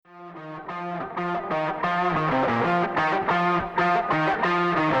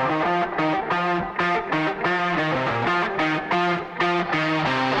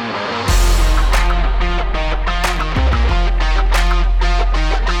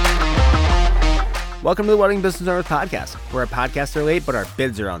Welcome to the Welding Business Owners Podcast. We're a podcast are late, but our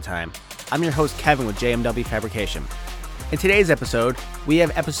bids are on time. I'm your host, Kevin, with JMW Fabrication. In today's episode, we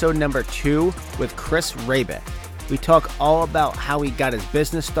have episode number 2 with Chris Hrabik. We talk all about how he got his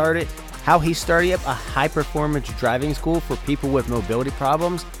business started, how he started up a high-performance driving school for people with mobility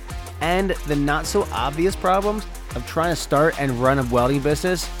problems, and the not-so-obvious problems of trying to start and run a welding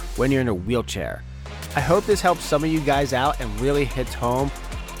business when you're in a wheelchair. I hope this helps some of you guys out and really hits home,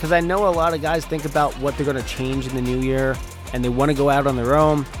 because I know a lot of guys think about what they're going to change in the new year and they want to go out on their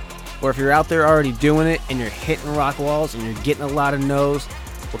own. Or if you're out there already doing it and you're hitting rock walls and you're getting a lot of no's,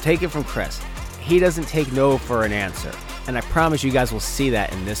 well, take it from Chris. He doesn't take no for an answer. And I promise you guys will see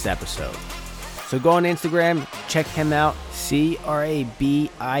that in this episode. So go on Instagram, check him out,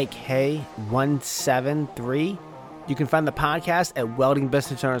 Hrabik173. You can find the podcast at Welding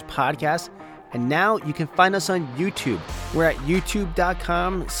Business Owners Podcast. And now you can find us on YouTube. We're at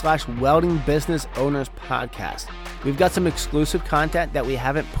youtube.com/Welding Business Owners Podcast. We've got some exclusive content that we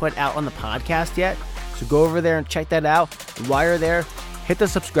haven't put out on the podcast yet. So go over there and check that out. And while you're there, hit the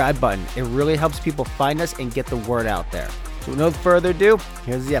subscribe button. It really helps people find us and get the word out there. So with no further ado,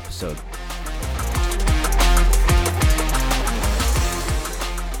 here's the episode.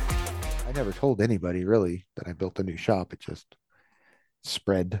 I never told anybody really that I built a new shop. It just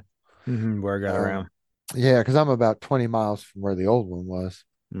spread. Word got around. Yeah, because I'm about 20 miles from where the old one was.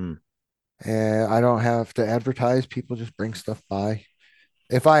 And I don't have to advertise. People just bring stuff by.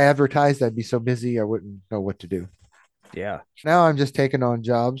 If I advertised, I'd be so busy I wouldn't know what to do. Yeah. Now I'm just taking on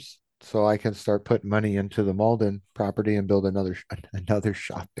jobs so I can start putting money into the Malden property and build another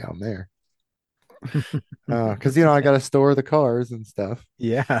shop down there. Because, I got to store the cars and stuff.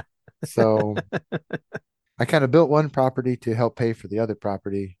 Yeah. So I kind of built one property to help pay for the other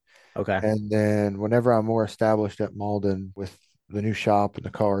property. Okay. And then whenever I'm more established at Malden with the new shop and the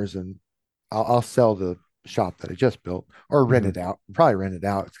cars, and I'll sell the shop that I just built or rent it out. Probably rent it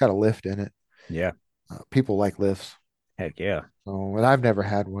out. It's got a lift in it. Yeah. People like lifts. Heck yeah. So, and I've never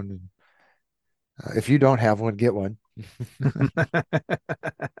had one. If you don't have one, get one.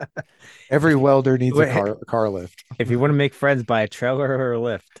 Every welder needs a car lift. If you want to make friends, buy a trailer or a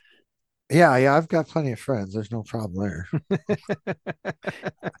lift. Yeah, I've got plenty of friends. There's no problem there.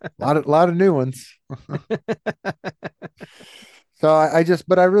 A lot of new ones. So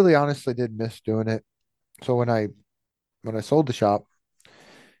but I really honestly did miss doing it. So when I sold the shop,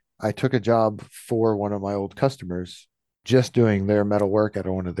 I took a job for one of my old customers, just doing their metal work at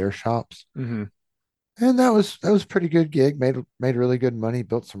one of their shops. And that was a pretty good gig. Made really good money.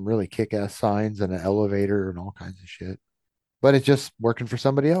 Built some really kick-ass signs and an elevator and all kinds of shit. But it's just working for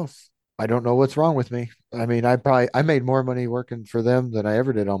somebody else. I don't know what's wrong with me. I mean, I made more money working for them than I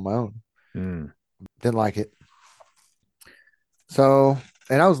ever did on my own. Didn't like it. So,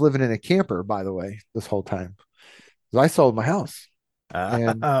 and I was living in a camper, by the way, this whole time. So I sold my house.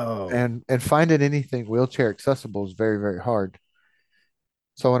 And finding anything wheelchair accessible is very, very hard.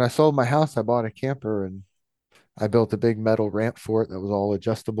 So when I sold my house, I bought a camper and I built a big metal ramp for it that was all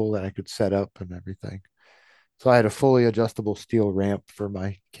adjustable that I could set up and everything. So I had a fully adjustable steel ramp for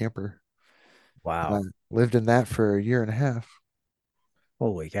my camper. Wow. And I lived in that for a year and a half.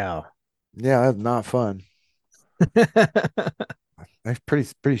 Holy cow. Yeah, that's not fun. That's pretty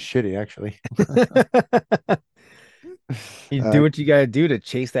shitty, actually. You do what you got to do to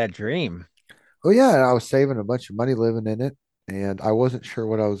chase that dream. Oh, yeah. And I was saving a bunch of money living in it, and I wasn't sure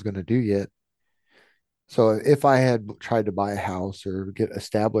what I was going to do yet. So if I had tried to buy a house or get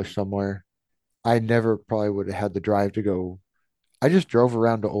established somewhere, I never probably would have had the drive to go. I just drove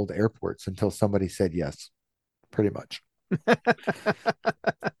around to old airports until somebody said yes, pretty much.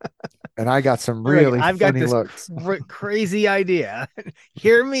 And I got some really I've got funny this looks. Crazy idea.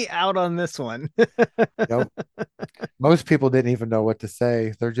 Hear me out on this one. Yep. Most people didn't even know what to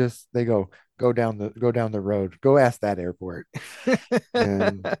say. They go down the road. Go ask that airport.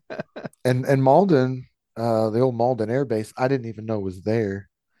 And Malden, the old Malden Air Base, I didn't even know was there.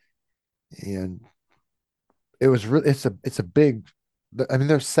 And it was really it's a big. I mean,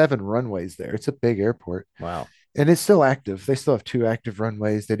 there's 7 runways there. It's a big airport. Wow. And it's still active. They still have 2 active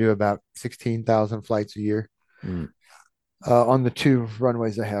runways. They do about 16,000 flights a year on the 2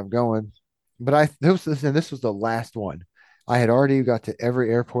 runways they have going. But this was the last one. I had already got to every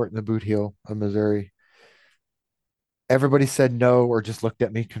airport in the Boot Heel of Missouri. Everybody said no or just looked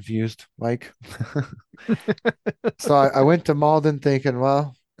at me confused, like. So I went to Malden thinking,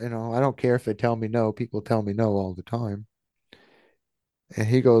 well, I don't care if they tell me no. People tell me no all the time. And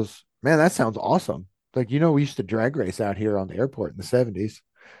he goes, man, that sounds awesome. Like, we used to drag race out here on the airport in the 70s.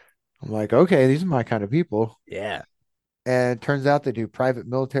 I'm like, okay, these are my kind of people. Yeah. And it turns out they do private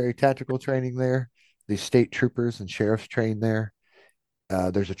military tactical training there. the state troopers and sheriffs train there.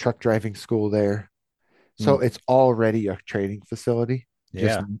 There's a truck driving school there. So Mm. it's already a training facility.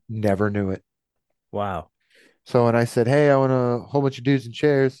 Just Yeah. never knew it. Wow. So when I said, "Hey, I want a whole bunch of dudes and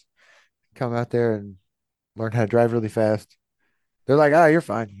chairs, come out there and learn how to drive really fast," they're like, "Ah, you're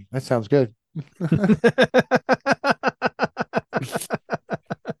fine. That sounds good."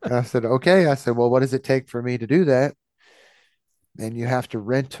 And I said, "Okay." I said, "Well, what does it take for me to do that?" And you have to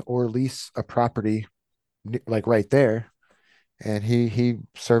rent or lease a property like right there. And he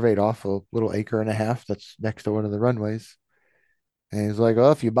surveyed off a little acre and a half that's next to one of the runways. And he's like,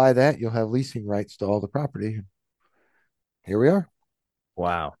 "Oh, if you buy that, you'll have leasing rights to all the property." Here we are.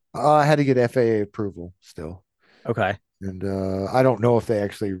 Wow. I had to get FAA approval still. Okay. And I don't know if they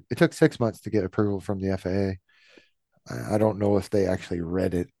actually, it took 6 months to get approval from the FAA. I don't know if they actually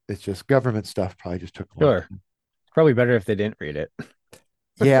read it. It's just government stuff probably just took a long Sure. time. Probably better if they didn't read it.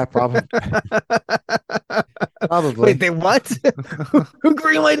 Yeah, probably. Wait, Probably. they what? Who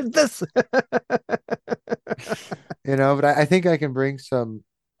greenlighted this? But I think I can bring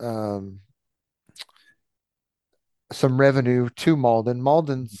um, some revenue to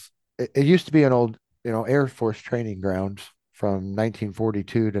Malden. It used to be an old, Air Force training ground from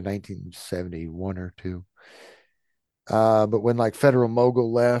 1942 to 1971 or two. But when like Federal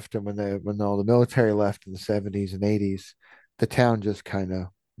Mogul left and when all the military left in the 70s and 80s, the town just kind of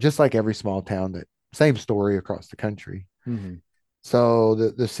just like every small town that same story across the country. Mhm. So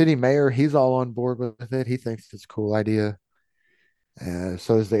the city mayor, he's all on board with it. He thinks it's a cool idea.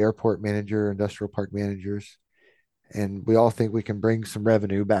 So is the airport manager, industrial park managers, and we all think we can bring some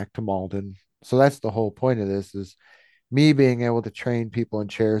revenue back to Malden. So that's the whole point of this is me being able to train people in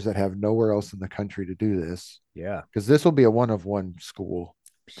chairs that have nowhere else in the country to do this Yeah. because this will be a one of one school.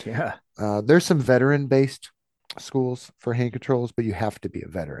 Yeah. There's some veteran based schools for hand controls, but you have to be a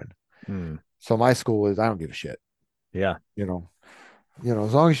veteran. Mm. So my school is I don't give a shit. Yeah. You know,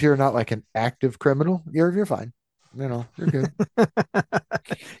 as long as you're not like an active criminal, you're fine. You're good.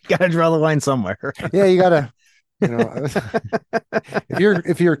 Gotta draw the line somewhere. Yeah, you gotta. You know,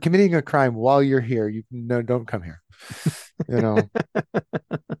 if you're committing a crime while you're here, you no don't come here. You know.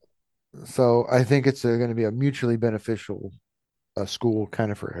 So I think it's going to be a mutually beneficial school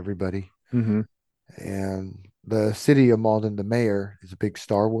kind of for everybody. Hmm. And the city of Malden, the mayor, is a big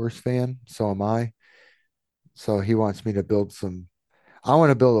Star Wars fan. So am I. So he wants me to build some. I want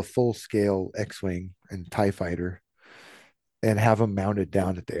to build a full scale X Wing and TIE fighter and have them mounted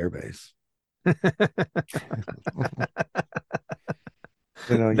down at the airbase.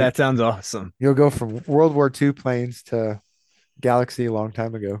 You know, you, That sounds awesome. you'll go from World War II planes to Galaxy a long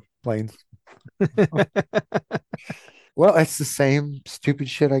time ago planes. Well, it's the same stupid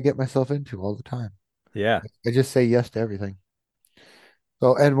shit I get myself into all the time. Yeah. I just say yes to everything.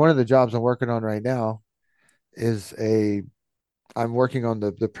 So, and one of the jobs I'm working on right now is I'm working on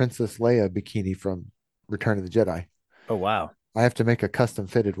the Princess Leia bikini from Return of the Jedi. Oh, wow. I have to make a custom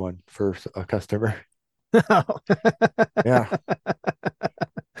fitted one for a customer. Yeah,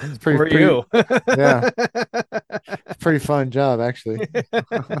 it's For you. yeah, it's a pretty fun job actually.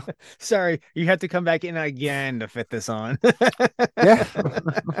 Sorry, you have to come back in again to fit this on. Yeah,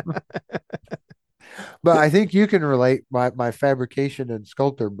 but I think you can relate. My fabrication and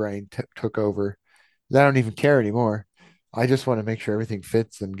sculptor brain took over. I don't even care anymore. I just want to make sure everything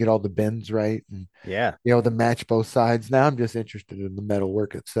fits and get all the bends right and Yeah. to match both sides. Now I'm just interested in the metal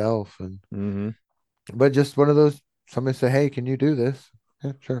work itself and Hmm. but just one of those somebody say, "Hey, can you do this?"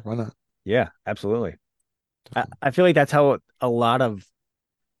 Yeah, sure, why not? Yeah, absolutely. I feel like that's how a lot of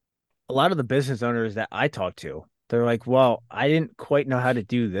the business owners that I talk to, they're like, well, I didn't quite know how to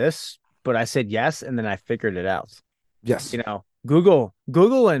do this, but I said yes, and then I figured it out. Yes. Google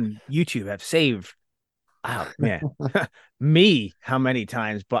and YouTube have saved, oh man, me how many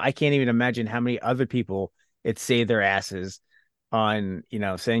times, but I can't even imagine how many other people it saved their asses on,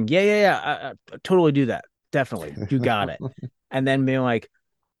 saying, yeah, yeah, yeah, I totally do that. Definitely. You got it. And then being like,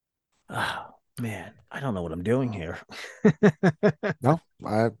 oh man, I don't know what I'm doing here. No,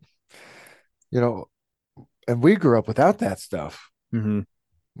 you know, and we grew up without that stuff. Hmm.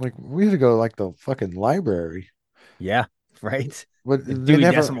 Like we had to go to like the fucking library, Yeah, right. but The they Dewey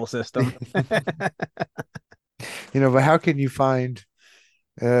never, Decimal System. but how can you find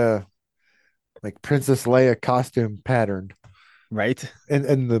uh like Princess Leia costume pattern Right?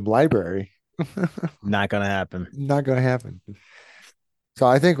 in the library? Not gonna happen. Not gonna happen. So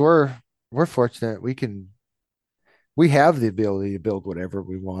I think we're fortunate we have the ability to build whatever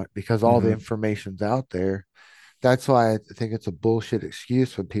we want because all the Hmm. information's out there. That's why I think it's a bullshit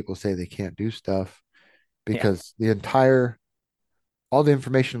excuse when people say they can't do stuff Yeah. because all the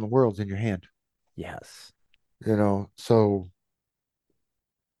information in the world's in your hand. Yes. So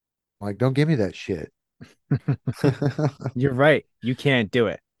like, don't give me that shit. You're right. You can't do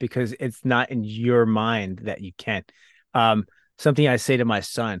it because it's not in your mind that you can. Um, Something I say to my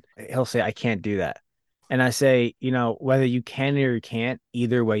son, he'll say, I can't do that. And I say, whether you can or you can't,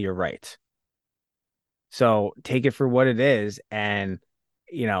 either way, you're right. So take it for what it is. And,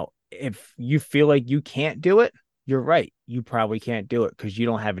 if you feel like you can't do it, you're right. You probably can't do it because you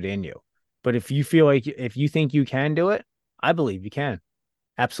don't have it in you. But if you think you can do it, I believe you can.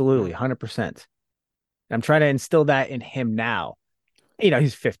 Absolutely, 100%. I'm trying to instill that in him now.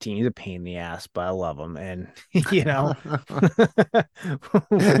 He's 15. He's a pain in the ass, but I love him. And,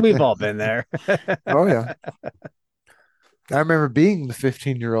 we've all been there. Oh yeah. I remember being the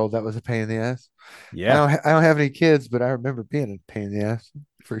 15-year-old that was a pain in the ass. Yeah. I don't have any kids, but I remember being a pain in the ass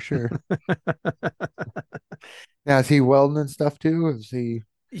for sure. Now is he welding and stuff too? Is he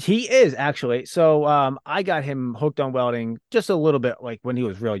He is actually. So I got him hooked on welding just a little bit like when he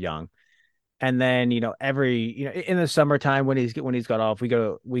was real young. And then, in the summertime when he's got off, we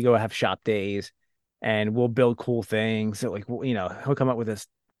go have shop days and we'll build cool things. So like, he'll come up with this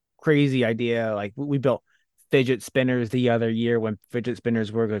crazy idea. Like we built fidget spinners the other year when fidget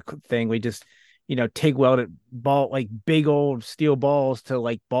spinners were a thing. We just, TIG welded ball, like big old steel balls to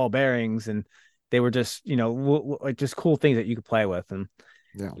like ball bearings. And they were just, like just cool things that you could play with. And,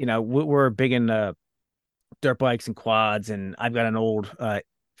 yeah. we're big into dirt bikes and quads. And I've got an old,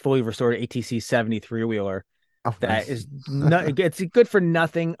 fully restored ATC 73 wheeler Oh that nice. is not, it's good for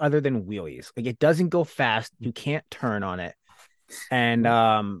nothing other than wheelies. Like it doesn't go fast. You can't turn on it. And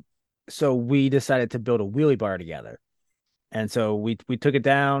so we decided to build a wheelie bar together. And so we took it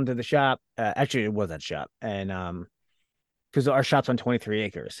down to the shop. Actually, it was that shop, and because our shop's on 23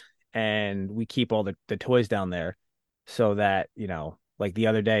 acres, and we keep all the toys down there, so that like the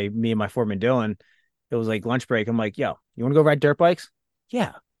other day, me and my foreman Dylan, it was like lunch break. I'm like, "Yo, you want to go ride dirt bikes?"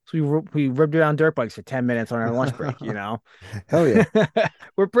 Yeah. So we ripped around dirt bikes for 10 minutes on our lunch break. Hell yeah.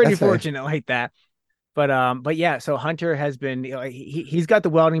 We're pretty That's a fortunate like that. But yeah, so Hunter has been he's got the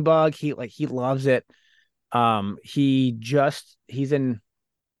welding bug. He loves it. He's in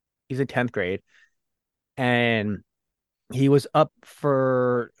 10th grade and he was up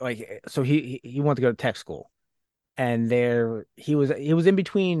for like so he wanted to go to tech school. And there he was in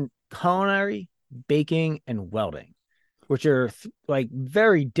between culinary, baking, and welding, which are like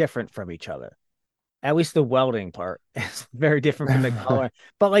very different from each other. At least the welding part is very different from the color.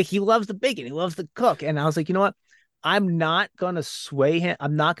 But like he loves the bacon, he loves the cook. And I was like, you know what? I'm not gonna sway him.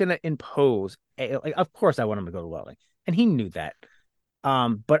 I'm not gonna impose. Like, of course, I want him to go to welding, and he knew that.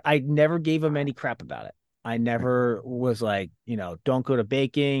 But I never gave him any crap about it. I never was like, don't go to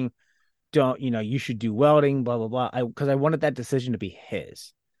baking. Don't, you should do welding. Blah blah blah. Because I wanted that decision to be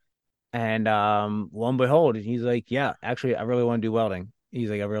his. And lo and behold, he's like, yeah, actually, I really want to do welding. He's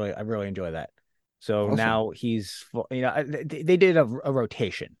like, I really enjoy that. So awesome. now they did a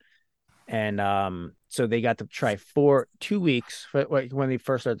rotation, and so they got to try 2 weeks when they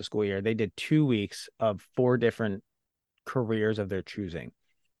first started the school year. They did 2 weeks of 4 different careers of their choosing,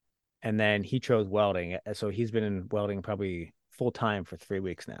 and then he chose welding. So he's been in welding probably full time for 3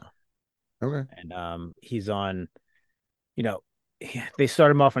 weeks now, Okay. and he's on you know, they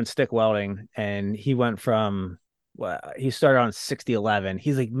started him off on stick welding, and he went from well, he started on 6011.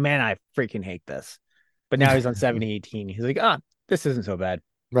 He's like, man, I freaking hate this. But now he's on 7018. He's like, this isn't so bad.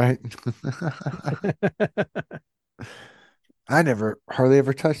 Right. I never hardly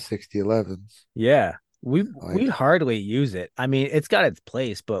ever touched 6011s. Yeah, we Like, hardly use it. I mean, it's got its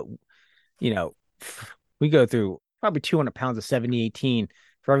place, but you know, we go through probably 200 pounds of 7018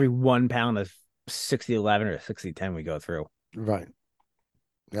 for every 1 pound of 6011 or 6010 we go through. right.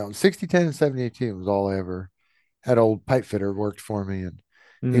 Yeah, 6010 and 7018 was all I ever had. Old pipe fitter worked for me, and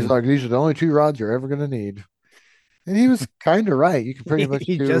he's Mm. like, these are the only two rods you're ever gonna need. And he was kind of right. You can pretty much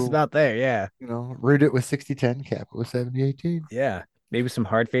He's just do, about there. Yeah. root it with 6010, cap it with 7018. Yeah. Maybe some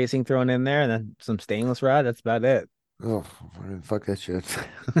hard facing thrown in there and then some stainless rod. That's about it. Oh, fuck that shit.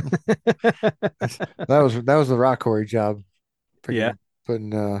 That was the rock quarry job. Yeah. Freaking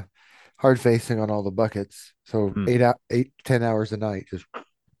putting hard facing on all the buckets. So Hmm. 8, 10 hours a night. Just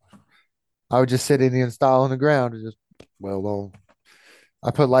I would just sit in the install on the ground and just weld.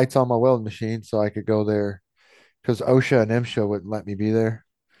 I put lights on my welding machine so I could go there because OSHA and MSHA wouldn't let me be there.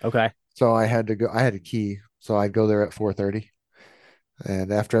 Okay. So I had to go. I had a key, so I'd go there at 4:30,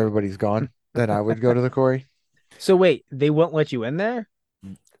 and after everybody's gone, then I would go to the quarry. So wait, they won't let you in there?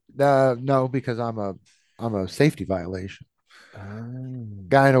 No, because I'm a safety violation. Oh.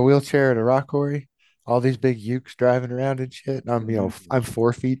 Guy in a wheelchair at a rock quarry, all these big ukes driving around and shit. And I'm Mhm.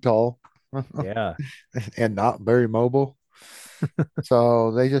 4 feet tall. Yeah. and not very mobile.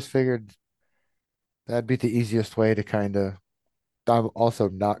 So they just figured that'd be the easiest way to kind of. I'm also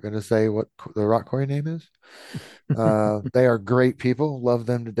not going to say what the rock quarry name is. They are great people, love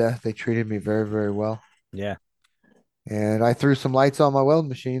them to death. They treated me very, very well. Yeah. And I threw some lights on my weld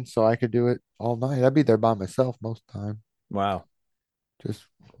machine so I could do it all night. I'd be there by myself most of the time, Wow. just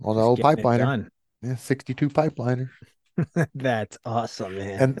on the Just old getting it pipeliner. done. Yeah, 62 pipeliner. That's awesome,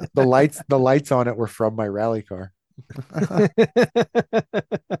 man. And the lights on it were from my rally car.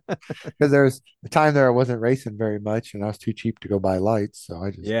 Because there was a time there I wasn't racing very much and I was too cheap to go buy lights. So I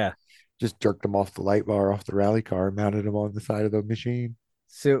just Yeah. just jerked them off the light bar off the rally car and mounted them on the side of the machine.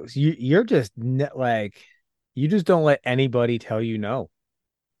 So you're just like you just don't let anybody tell you no.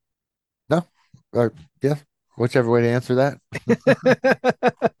 No, yeah, whichever way to answer that.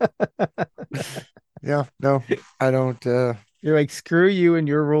 Yeah, no, I don't. You're like, screw you and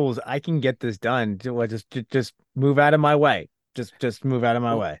your rules. I can get this done. Just move out of my way. Just move out of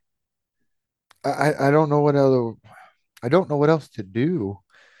my Well, way. I don't know I don't know what else to do.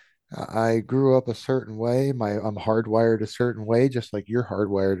 I grew up a certain way. I'm hardwired a certain way, just like you're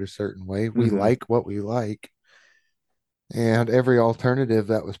hardwired a certain way. We Hmm. like what we like, and every alternative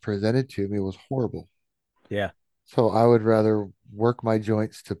that was presented to me was horrible. Yeah. So I would rather work my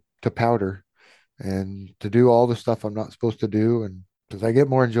joints to powder and to do all the stuff I'm not supposed to do, and because I get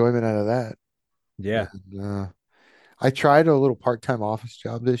more enjoyment out of that. Yeah. And, I tried a little part-time office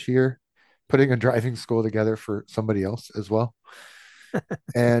job this year, putting a driving school together for somebody else as well,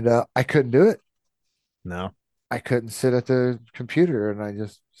 and I couldn't do it. No. I couldn't sit at the computer, and I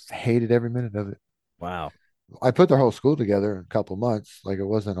just hated every minute of it. Wow. I put their whole school together in a couple months, like it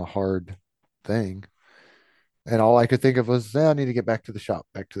wasn't a hard thing. And all I could think of was, I need to get back to the shop,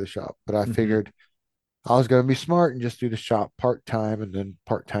 back to the shop. But I Hmm. figured I was going to be smart and just do the shop part time, and then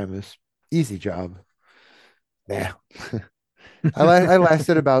part time is easy job. Yeah, I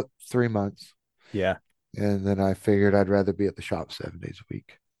lasted about 3 months, Yeah. and then I figured I'd rather be at the shop 7 days a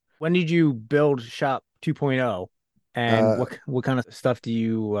week. When did you build Shop 2.0? And Uh, what kind of stuff do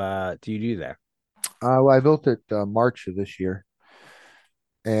you do there? I built it March of this year,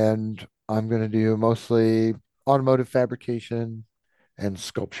 and I'm going to do mostly automotive fabrication and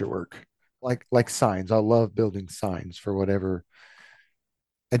sculpture work, like signs. I love building signs for whatever.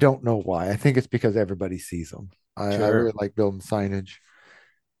 I don't know why. I think it's because everybody sees them. I Sure. really like building signage.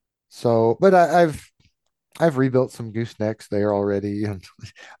 So, but I've rebuilt some goosenecks there already, and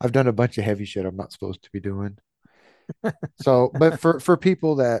I've done a bunch of heavy shit I'm not supposed to be doing. So, but for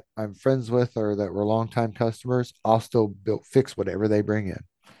people that I'm friends with or that were longtime customers, I'll still build fix whatever they bring in.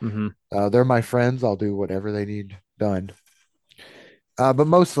 Hmm. They're my friends. I'll do whatever they need done. But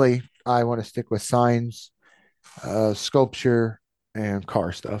mostly, I want to stick with signs, sculpture, and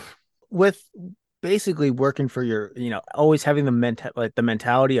car stuff. With basically working for always having the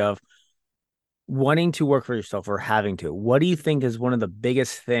mentality of wanting to work for yourself or having to. What do you think is one of the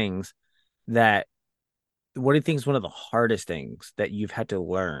biggest things that what do you think is one of the hardest things that you've had to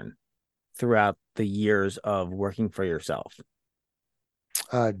learn throughout the years of working for yourself?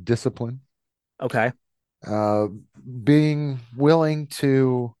 Discipline, Okay. uh, being willing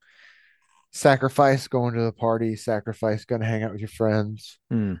to sacrifice going to the party, sacrifice going to hang out with your friends,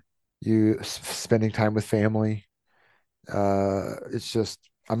 Hmm. spending time with family. It's just,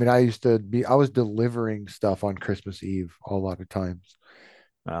 I mean, I was delivering stuff on Christmas Eve a lot of times.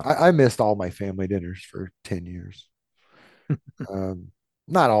 Wow. I missed all my family dinners for 10 years. Um,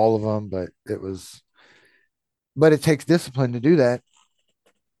 Not all of them, but it takes discipline to do that.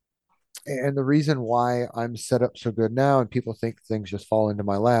 And the reason why I'm set up so good now and people think things just fall into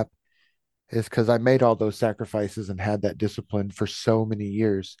my lap is because I made all those sacrifices and had that discipline for so many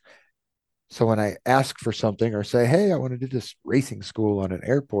years. So when I ask for something or say, hey, I want to do this racing school on an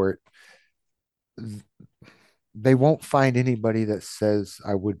airport, they won't find anybody that says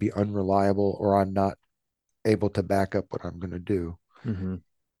I would be unreliable or I'm not able to back up what I'm going to do. Hmm.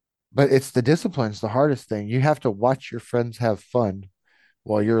 But it's the discipline's the hardest thing. You have to watch your friends have fun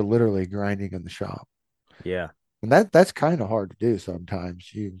while you're literally grinding in the shop. Yeah. And that's kind of hard to do sometimes.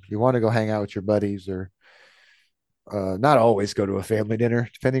 You want to go hang out with your buddies or not always go to a family dinner,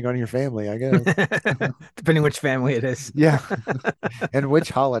 depending on your family, I guess. Depending which family it is. Yeah. And which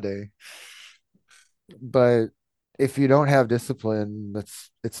holiday. But if you don't have discipline,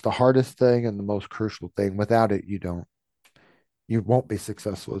 it's the hardest thing and the most crucial thing. Without it, you won't be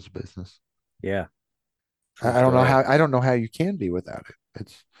successful as a business. Yeah. True I don't know story. how you can be without it.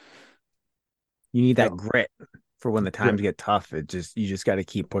 It's You need you that know, grit for when the grit. times get tough. You just got to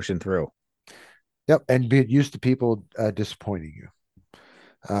keep pushing through. Yep, and be used to people disappointing you.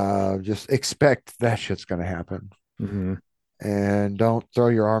 Just expect that shit's going to happen. Hmm. And don't throw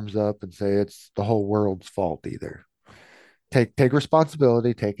your arms up and say it's the whole world's fault either. Take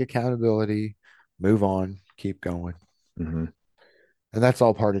responsibility, take accountability, move on, keep going. Hmm. And that's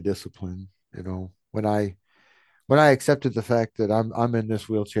all part of discipline. When I accepted the fact that I'm in this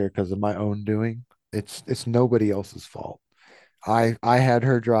wheelchair because of my own doing, it's nobody else's fault. I had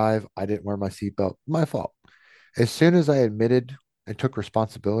her drive. I didn't wear my seatbelt. My fault. As soon as I admitted and took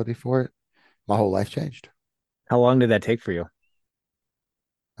responsibility for it, my whole life changed. How long did that take for you?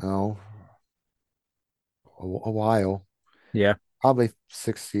 Oh, a while, Yeah. probably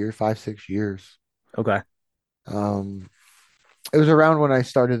 6 years, 5, 6 years. Okay. Um, it was around when I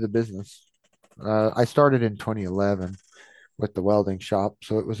started the business. I started in 2011 with the welding shop,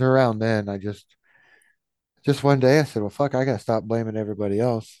 so it was around then. Just one day I said, "Well, fuck, I gotta stop blaming everybody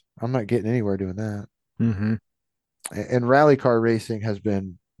else. I'm not getting anywhere doing that." Hmm. And rally car racing has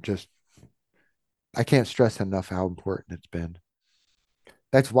been just, I can't stress enough how important it's been.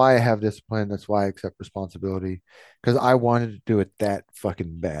 That's why I have discipline. That's why I accept responsibility because I wanted to do it that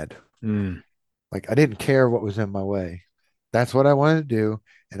fucking bad. Mm. Like I didn't care what was in my way. That's what I wanted to do,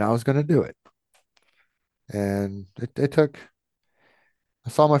 and I was going to do it. And it took. I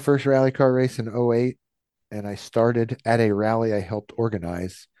saw my first rally car race in '08, and I started at a rally I helped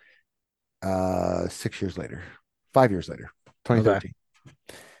organize 6 years later, 5 years later, Okay. 2013.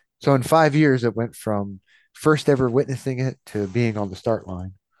 So in 5 years, it went from first ever witnessing it to being on the start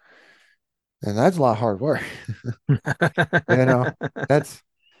line. And that's a lot of hard work. You know, that's,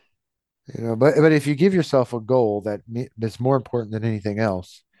 but if you give yourself a goal that's more important than anything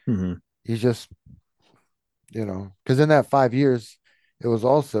else, Hmm. you just, because in that 5 years, it was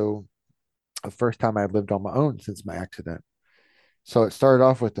also the first time I lived on my own since my accident. So it started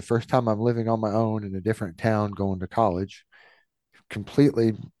off with the first time I'm living on my own in a different town, going to college,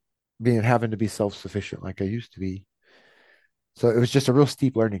 completely being having to be self-sufficient like I used to be. So it was just a real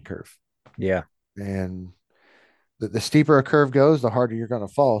steep learning curve. Yeah. And the steeper a curve goes, the harder you're going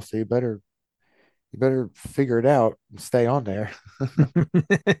to fall. So you better figure it out and stay on there,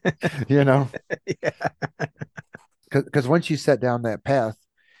 you know, Yeah. because once you set down that path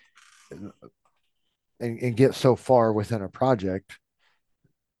and get so far within a project,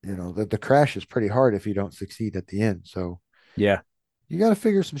 the crash is pretty hard if you don't succeed at the end. So Yeah. you got to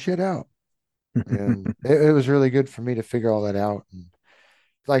figure some shit out. And it was really good for me to figure all that out. And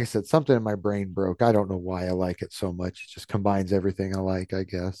like I said, something in my brain broke. I don't know why I like it so much. It just combines everything I like, I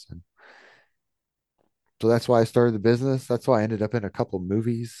guess. And so that's why I started the business. That's why I ended up in a couple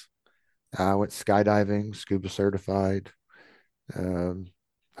movies. I went skydiving, scuba certified. Um,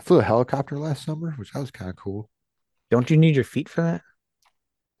 I flew a helicopter last summer, which that was kind of cool. Don't you need your feet for that?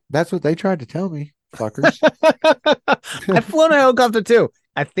 That's what they tried to tell me, fuckers. I've flown a helicopter too.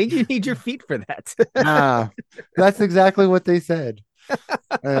 I think you need your feet for that. Nah, that's exactly what they said.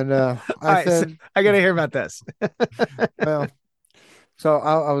 And All I right, so said, I gotta hear about this. well, so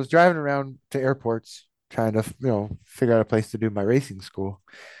I was driving around to airports trying to, figure out a place to do my racing school.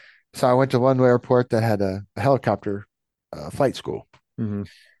 So I went to one airport that had a helicopter flight school. Hmm.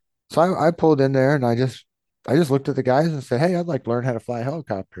 So I pulled in there and I just looked at the guys and said, "Hey, I'd like to learn how to fly a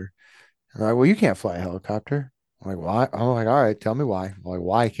helicopter." And they're like, "Well, you can't fly a helicopter." I'm like, "Why?" I'm like, "All right, tell me why." I'm like,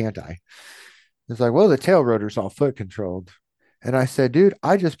 "Why can't I?" It's like, "Well, the tail rotor's all foot controlled." And I said, "Dude,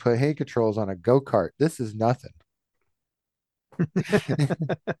 I just put hand controls on a go-kart. This is nothing."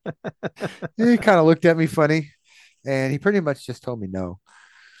 He kind of looked at me funny and he pretty much just told me no.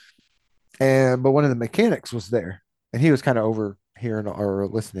 But one of the mechanics was there and he was kind of overhearing or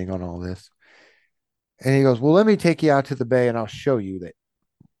listening on all this. And he goes, "Well, let me take you out to the bay and I'll show you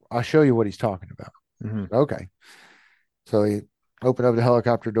what he's talking about." Hmm. Okay. So he opened up the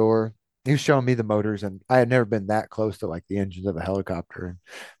helicopter door. He was showing me the motors, and I had never been that close to like the engines of a helicopter. And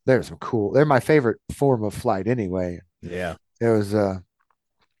they're my favorite form of flight anyway. Yeah. It was,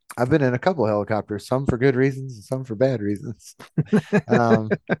 I've been in a couple of helicopters, some for good reasons and some for bad reasons. Um,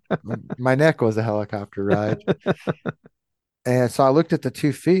 my neck was a helicopter ride. And so I looked at the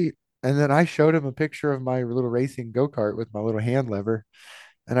 2 feet and then I showed him a picture of my little racing go-kart with my little hand lever.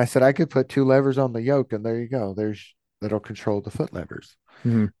 And I said, I could put two levers on the yoke and there you go. That'll control the foot levers.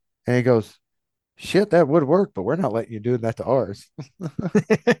 Hmm. And he goes, "Shit, that would work, but we're not letting you do that to ours."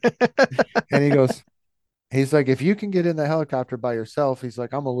 And he's like, "If you can get in the helicopter by yourself," he's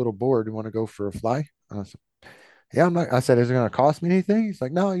like, "I'm a little bored. You want to go for a fly?" And I said, "Yeah, I'm not." I said, "Is it going to cost me anything?" He's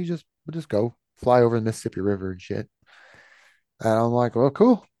like, "No, we'll just go fly over the Mississippi River and shit." And I'm like, "Well,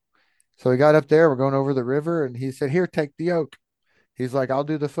 cool." So we got up there, we're going over the river, and he said, "Here, take the yoke." He's like, I'll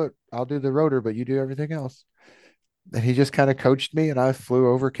do the rotor, but you do everything else." And he just kind of coached me, and I flew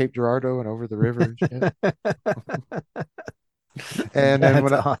over Cape Girardeau and over the river and shit. And then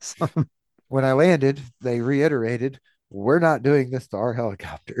That's awesome. when I landed, they reiterated, "We're not doing this to our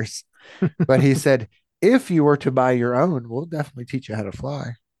helicopters." But he said, "If you were to buy your own, we'll definitely teach you how to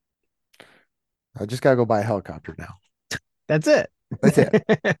fly. I just gotta go buy a helicopter now." That's it. That's it.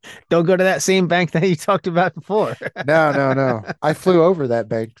 Don't go to that same bank that you talked about before. No, no, no. I flew over that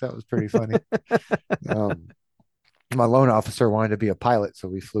bank. That was pretty funny. Um, my loan officer wanted to be a pilot, so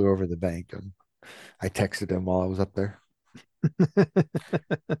we flew over the bank, and I texted him while I was up there.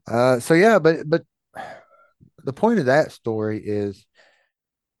 So yeah, but the point of that story is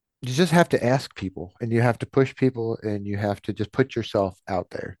you just have to ask people, and you have to push people, and you have to just put yourself out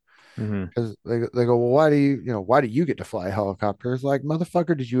there. Hmm. Because they go, well, why do why do you get to fly a helicopter? It's like,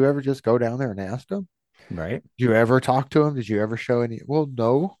 motherfucker, did you ever just go down there and ask them? Right. Did you ever talk to them? Did you ever show any? Well,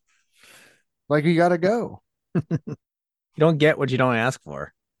 no. Like, you got to go. You don't get what you don't ask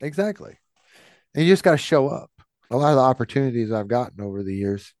for. Exactly. And you just got to show up. A lot of the opportunities I've gotten over the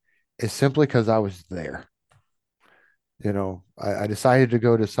years is simply because I was there. I decided to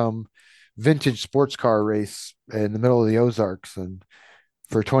go to some vintage sports car race in the middle of the Ozarks, and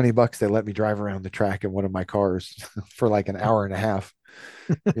for $20 they let me drive around the track in one of my cars for like an hour and a half.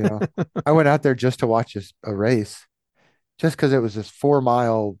 You know, I went out there just to watch a race, just because it was this 4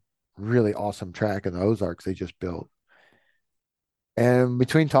 mile, really awesome track in the Ozarks they just built. And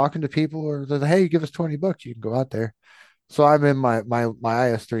between talking to people, or they're like, hey, give us $20, you can go out there. So I'm in my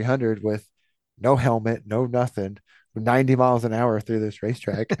IS 300 with no helmet, no nothing, 90 miles an hour through this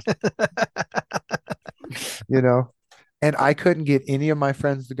racetrack, you know, and I couldn't get any of my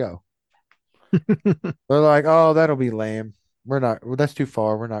friends to go. They're like, oh, that'll be lame. We're not, well, that's too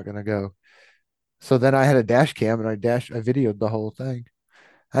far. We're not going to go. So then I had a dash cam, and I videoed the whole thing.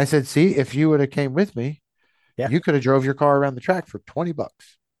 I said, see, if you would have came with me, Yeah. you could have drove your car around the track for $20,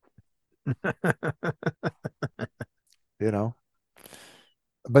 you know.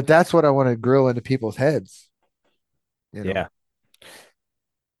 But that's what I want to grill into people's heads, you know. Yeah,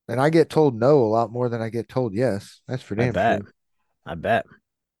 And I get told no a lot more than I get told yes. That's for I damn bet. sure. I bet.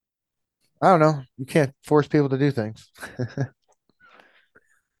 I don't know. You can't force people to do things.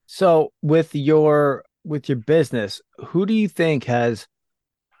 So with your business, who do you think has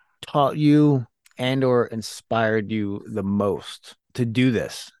taught you and or inspired you the most to do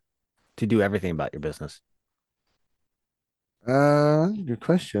this, to do everything about your business? Good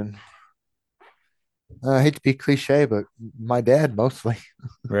question. I hate to be cliche, but my dad mostly.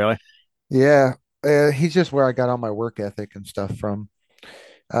 Really? Yeah. He's just where I got all my work ethic and stuff from.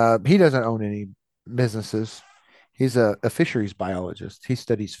 He doesn't own any businesses. He's a fisheries biologist. He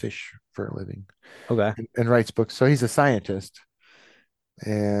studies fish for a living, Okay. and writes books. So he's a scientist.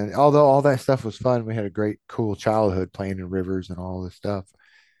 And although all that stuff was fun, we had a great, cool childhood playing in rivers and all this stuff.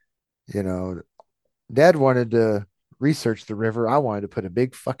 You know, Dad wanted to research the river. I wanted to put a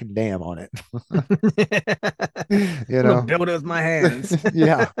big fucking dam on it. I'm You gonna know, build it with my hands.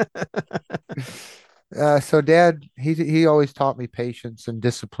 yeah. So Dad, he always taught me patience and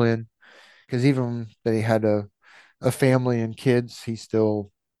discipline, because even that he had a family and kids, he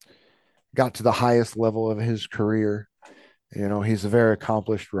still got to the highest level of his career. He's a very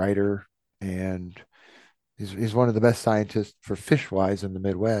accomplished writer, and he's one of the best scientists for fish wise in the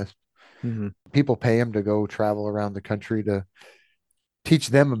Midwest. Hmm. People pay him to go travel around the country to teach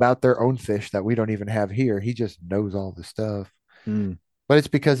them about their own fish that we don't even have here. He just knows all the stuff. Mm. But it's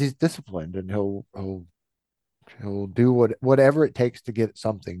because he's disciplined, and he'll do whatever it takes to get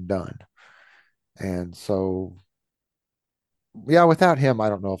something done. And so, yeah, without him, I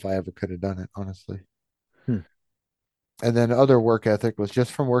don't know if I ever could have done it, honestly. Hmm. And then other work ethic was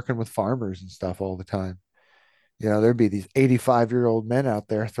just from working with farmers and stuff all the time. There'd be these 85-year-old men out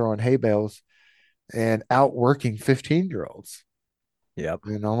there throwing hay bales and outworking 15-year-olds. Yep.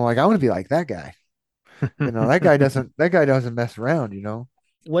 I'm like, I want to be like that guy. That guy doesn't mess around.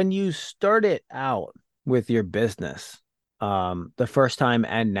 When you started out with your business, the first time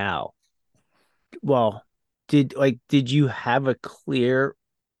and now, well, did you have a clear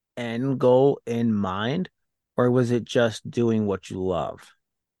end goal in mind, or was it just doing what you love?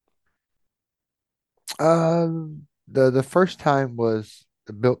 The first time was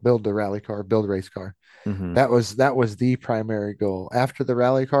to build the rally car, build a race car. Hmm. That was the primary goal. After the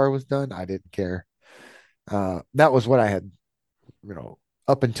rally car was done, I didn't care. That was what I had, you know,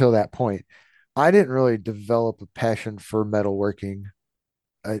 up until that point. I didn't really develop a passion for metalworking.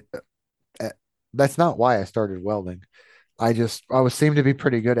 I, uh, that's not why I started welding. I was seemed to be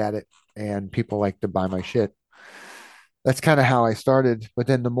pretty good at it, and people liked to buy my shit. That's kind of how I started. But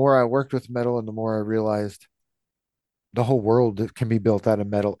then the more I worked with metal, and the more I realized the whole world can be built out of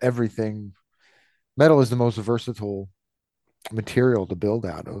metal. Everything, metal is the most versatile material to build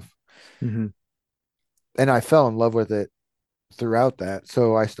out of. Hmm. And I fell in love with it throughout that.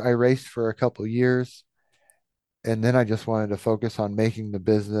 So I raced for a couple of years, and then I just wanted to focus on making the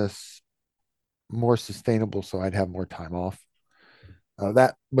business more sustainable so I'd have more time off.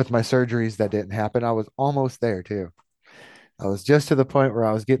 That with my surgeries, that didn't happen. I was almost there too. I was just to the point where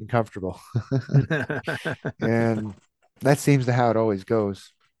I was getting comfortable. And that seems to how it always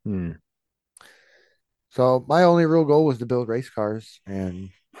goes. Hmm. So my only real goal was to build race cars and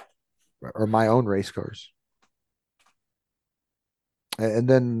or my own race cars. And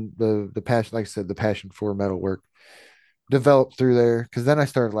then the passion, like I said, the passion for metal work developed through there because then I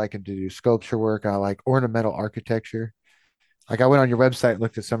started liking to do sculpture work. I like ornamental architecture. Like I went on your website and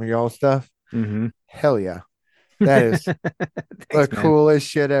looked at some of your old stuff. Hmm. Hell yeah. That is the Thanks, man. coolest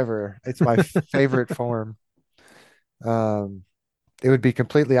shit ever. It's my favorite form. Um, it would be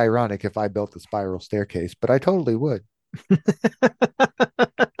completely ironic if I built a spiral staircase, but I totally would.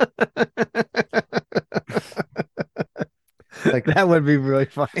 Like That would be really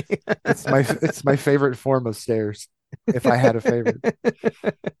funny. it's my favorite form of stairs if I had a favorite.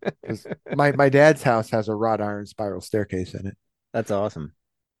 Because my dad's house has a wrought iron spiral staircase in it. That's awesome.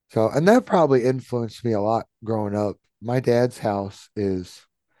 So, and that probably influenced me a lot growing up. My dad's house is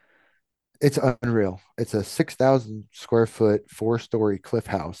it's unreal. It's a 6,000 square foot, 4-story cliff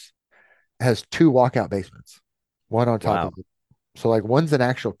house. It has two walkout basements, one on top Wow. of it. So, like, one's an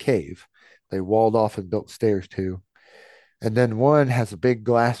actual cave. They walled off and built stairs to. And then one has a big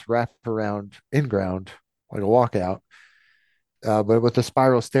glass wrap around in ground, like a walkout, but with a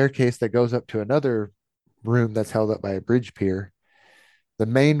spiral staircase that goes up to another room that's held up by a bridge pier. The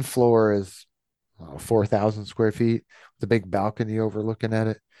main floor is 4,000 square feet with a big balcony overlooking at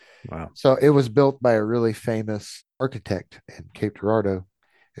it. Wow. So it was built by a really famous architect in Cape Girardeau.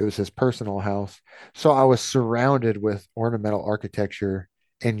 It was his personal house. So I was surrounded with ornamental architecture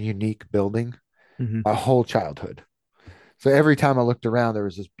and unique building Hmm. my whole childhood. So every time I looked around, there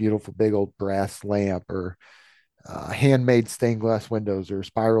was this beautiful big old brass lamp or handmade stained glass windows or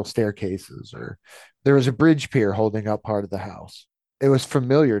spiral staircases, or there was a bridge pier holding up part of the house. It was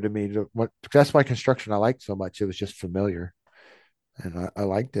familiar to me. To what that's why construction I liked so much. It was just familiar, and I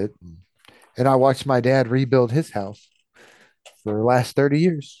liked it. And I watched my dad rebuild his house for the last 30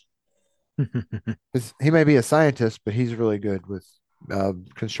 years. 'Cause he may be a scientist, but he's really good with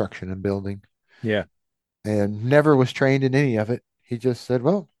construction and building, Yeah. and never was trained in any of it. He just said,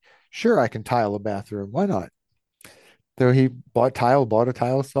 "Well, sure, I can tile a bathroom. Why not?" So he bought a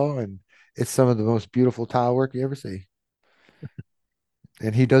tile saw, and it's some of the most beautiful tile work you ever see.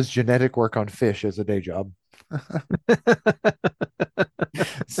 And he does genetic work on fish as a day job.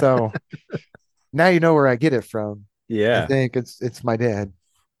 So now you know where I get it from. I Yeah. think it's my dad.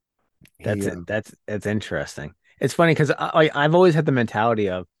 That's He it. That's interesting. It's funny because I've always had the mentality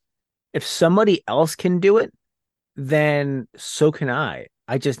of if somebody else can do it, then so can I.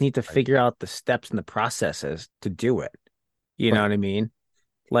 I just need to right, figure out the steps and the processes to do it. You know right, what I mean?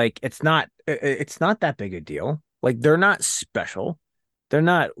 Like it's not that big a deal. Like they're not special. They're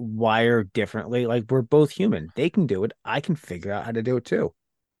not wired differently. Like we're both human. They can do it. I can figure out how to do it too.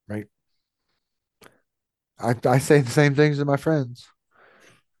 right. I say the same things to my friends.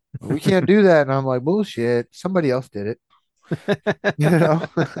 We can't do that, and I'm like, bullshit. Somebody else did it. You know?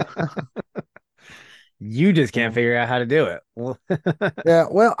 You just can't So, figure out how to do it. Well, yeah.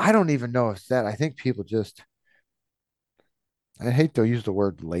 Well, I don't even know if it's that. I think people just. I hate to use the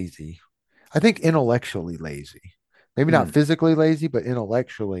word lazy. I think intellectually lazy. Maybe not hmm. physically lazy, but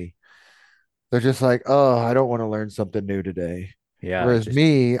intellectually. They're just like, oh, I don't want to learn something new today. Yeah, like Whereas just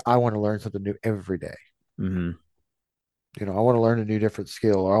me, I want to learn something new every day. mhm. I want to learn a new different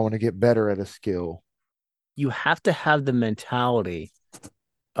skill or I want to get better at a skill. You have to have the mentality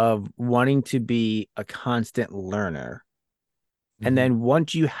of wanting to be a constant learner. And Hmm. then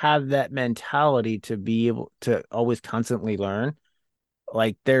once you have that mentality to be able to always constantly learn,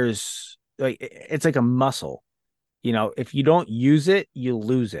 like there's like it's like a muscle. If you don't use it, you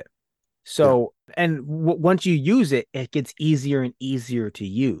lose it. Yeah. So, and once you use it, it gets easier and easier to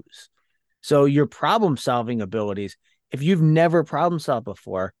use. So, your problem solving abilities, if you've never problem solved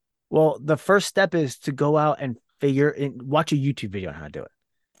before, well, the first step is to go out and figure and watch a YouTube video on how to do it.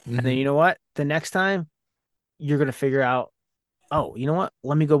 And then Hmm. you know what? The next time you're going to figure out, oh, you know what?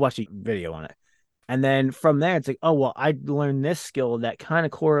 Let me go watch a video on it. And then from there, it's like, oh, well, I learned this skill that kind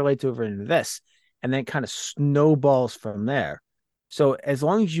of correlates over into this. And then kind of snowballs from there. So as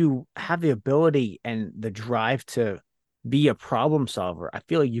long as you have the ability and the drive to be a problem solver, I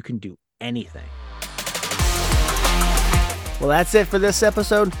feel like you can do anything. Well, that's it for this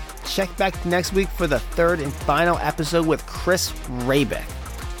episode. Check back next week for the third and final episode with Chris Hrabik.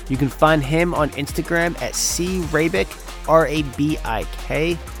 You can find him on Instagram at Hrabik,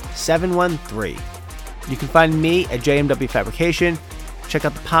 Rabik 713. You can find me at JMW Fabrication. Check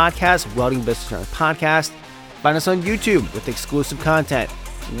out the podcast, Welding Business Owners Podcast. Find us on YouTube with exclusive content,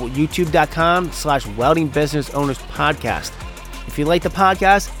 youtube.com/Welding Business Owners Podcast. If you like the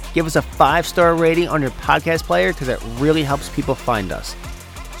podcast, give us a 5-star rating on your podcast player because it really helps people find us.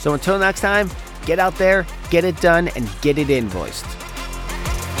 So until next time, get out there, get it done, and get it invoiced.